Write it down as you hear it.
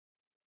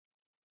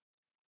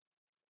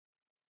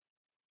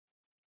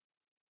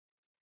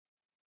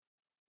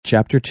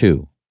Chapter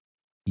 2.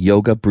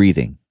 Yoga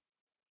Breathing.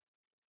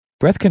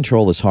 Breath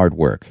control is hard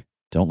work.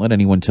 Don't let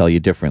anyone tell you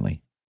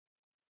differently.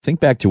 Think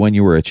back to when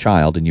you were a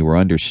child and you were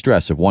under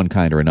stress of one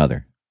kind or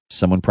another.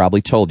 Someone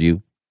probably told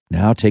you,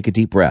 "Now take a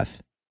deep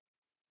breath."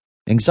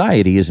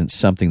 Anxiety isn't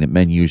something that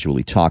men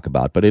usually talk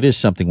about, but it is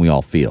something we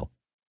all feel.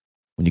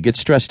 When you get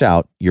stressed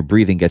out, your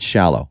breathing gets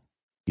shallow.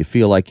 You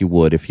feel like you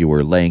would if you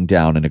were laying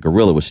down and a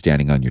gorilla was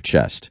standing on your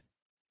chest.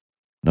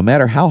 No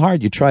matter how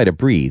hard you try to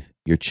breathe,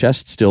 your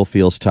chest still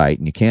feels tight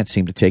and you can't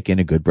seem to take in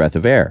a good breath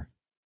of air.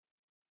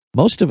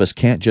 Most of us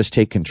can't just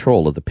take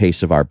control of the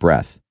pace of our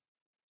breath.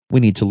 We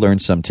need to learn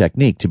some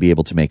technique to be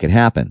able to make it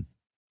happen.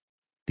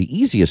 The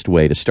easiest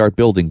way to start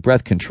building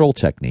breath control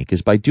technique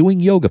is by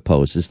doing yoga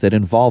poses that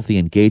involve the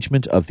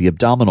engagement of the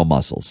abdominal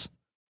muscles.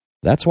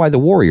 That's why the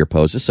warrior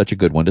pose is such a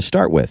good one to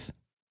start with.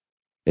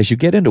 As you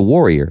get into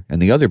warrior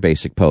and the other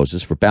basic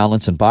poses for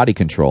balance and body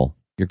control,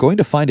 you're going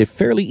to find it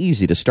fairly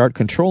easy to start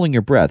controlling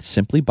your breath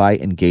simply by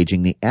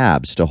engaging the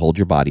abs to hold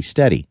your body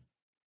steady.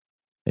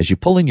 As you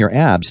pull in your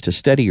abs to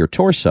steady your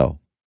torso,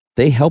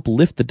 they help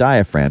lift the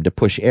diaphragm to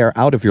push air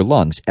out of your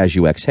lungs as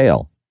you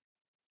exhale.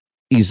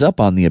 Ease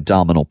up on the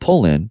abdominal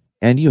pull-in,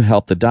 and you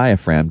help the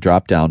diaphragm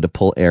drop down to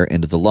pull air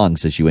into the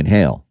lungs as you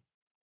inhale.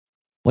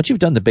 Once you've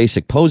done the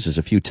basic poses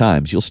a few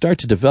times, you'll start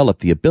to develop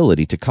the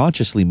ability to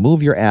consciously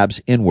move your abs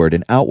inward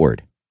and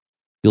outward.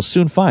 You'll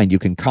soon find you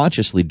can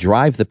consciously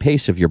drive the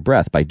pace of your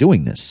breath by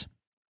doing this.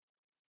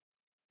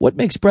 What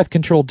makes breath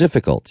control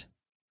difficult?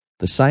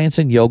 The science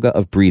and yoga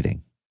of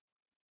breathing.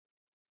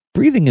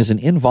 Breathing is an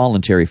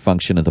involuntary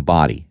function of the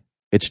body.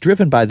 It's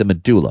driven by the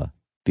medulla,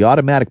 the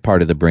automatic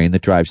part of the brain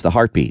that drives the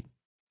heartbeat.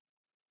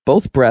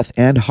 Both breath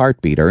and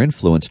heartbeat are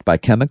influenced by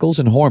chemicals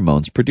and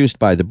hormones produced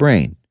by the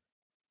brain,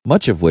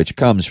 much of which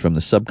comes from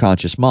the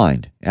subconscious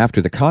mind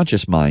after the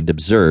conscious mind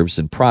observes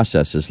and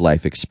processes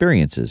life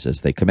experiences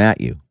as they come at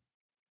you.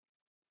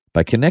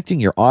 By connecting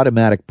your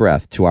automatic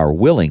breath to our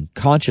willing,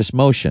 conscious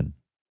motion,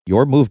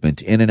 your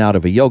movement in and out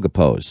of a yoga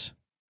pose,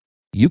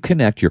 you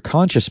connect your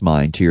conscious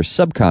mind to your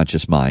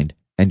subconscious mind,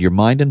 and your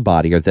mind and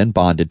body are then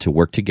bonded to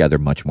work together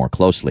much more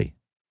closely.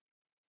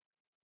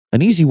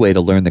 An easy way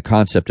to learn the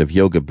concept of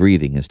yoga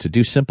breathing is to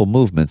do simple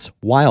movements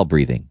while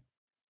breathing.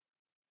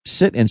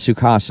 Sit in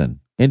Sukhasana,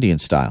 Indian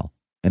style,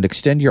 and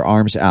extend your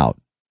arms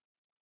out.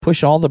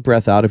 Push all the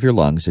breath out of your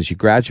lungs as you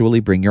gradually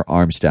bring your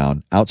arms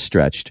down,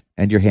 outstretched,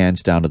 and your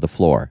hands down to the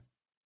floor.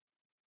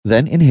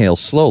 Then inhale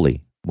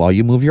slowly while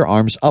you move your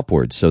arms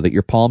upward so that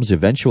your palms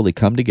eventually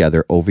come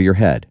together over your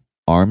head,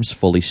 arms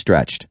fully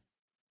stretched.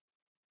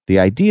 The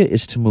idea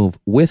is to move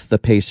with the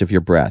pace of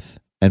your breath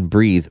and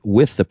breathe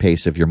with the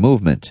pace of your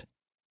movement.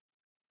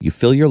 You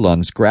fill your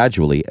lungs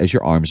gradually as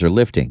your arms are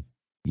lifting.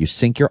 You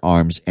sync your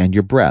arms and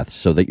your breath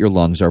so that your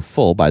lungs are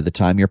full by the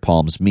time your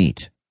palms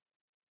meet.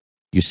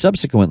 You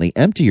subsequently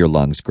empty your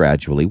lungs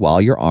gradually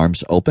while your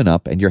arms open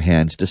up and your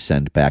hands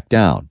descend back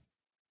down.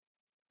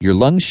 Your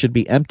lungs should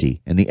be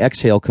empty and the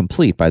exhale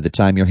complete by the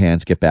time your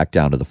hands get back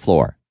down to the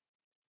floor.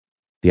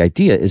 The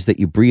idea is that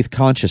you breathe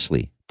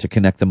consciously to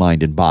connect the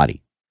mind and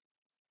body.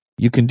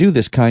 You can do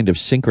this kind of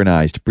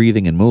synchronized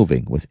breathing and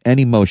moving with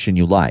any motion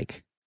you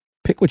like.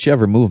 Pick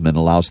whichever movement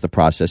allows the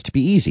process to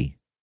be easy.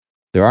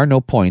 There are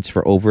no points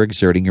for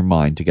overexerting your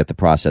mind to get the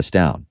process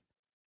down.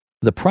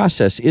 The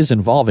process is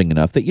involving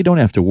enough that you don't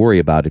have to worry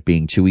about it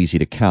being too easy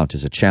to count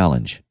as a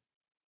challenge.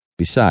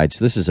 Besides,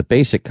 this is a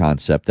basic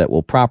concept that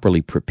will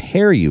properly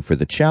prepare you for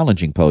the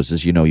challenging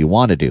poses you know you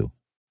want to do.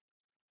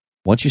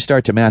 Once you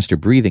start to master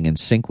breathing in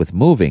sync with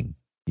moving,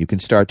 you can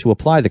start to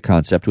apply the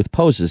concept with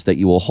poses that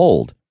you will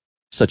hold,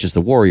 such as the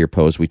warrior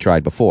pose we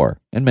tried before,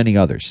 and many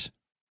others.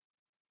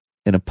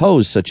 In a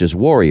pose such as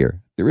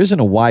warrior, there isn't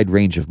a wide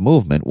range of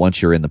movement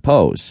once you're in the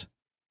pose.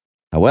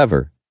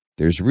 However,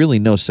 there's really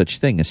no such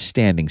thing as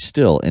standing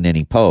still in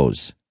any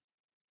pose.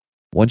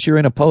 Once you're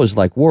in a pose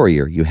like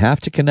warrior, you have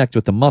to connect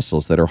with the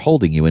muscles that are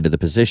holding you into the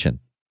position.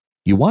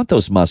 You want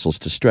those muscles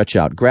to stretch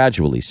out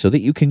gradually so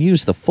that you can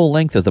use the full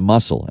length of the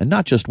muscle and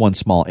not just one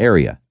small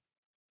area.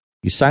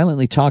 You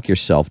silently talk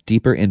yourself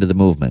deeper into the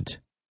movement.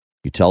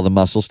 You tell the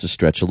muscles to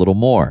stretch a little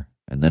more,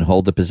 and then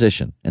hold the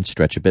position and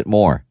stretch a bit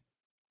more.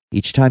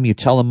 Each time you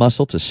tell a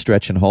muscle to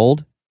stretch and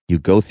hold, you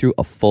go through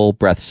a full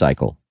breath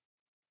cycle.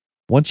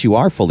 Once you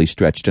are fully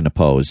stretched in a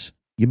pose,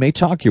 you may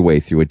talk your way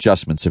through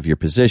adjustments of your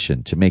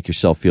position to make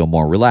yourself feel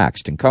more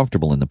relaxed and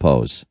comfortable in the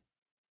pose.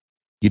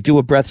 You do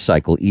a breath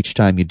cycle each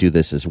time you do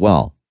this as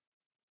well.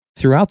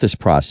 Throughout this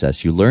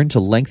process, you learn to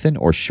lengthen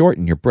or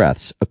shorten your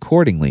breaths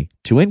accordingly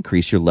to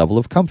increase your level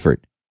of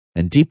comfort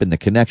and deepen the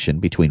connection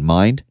between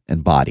mind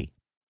and body.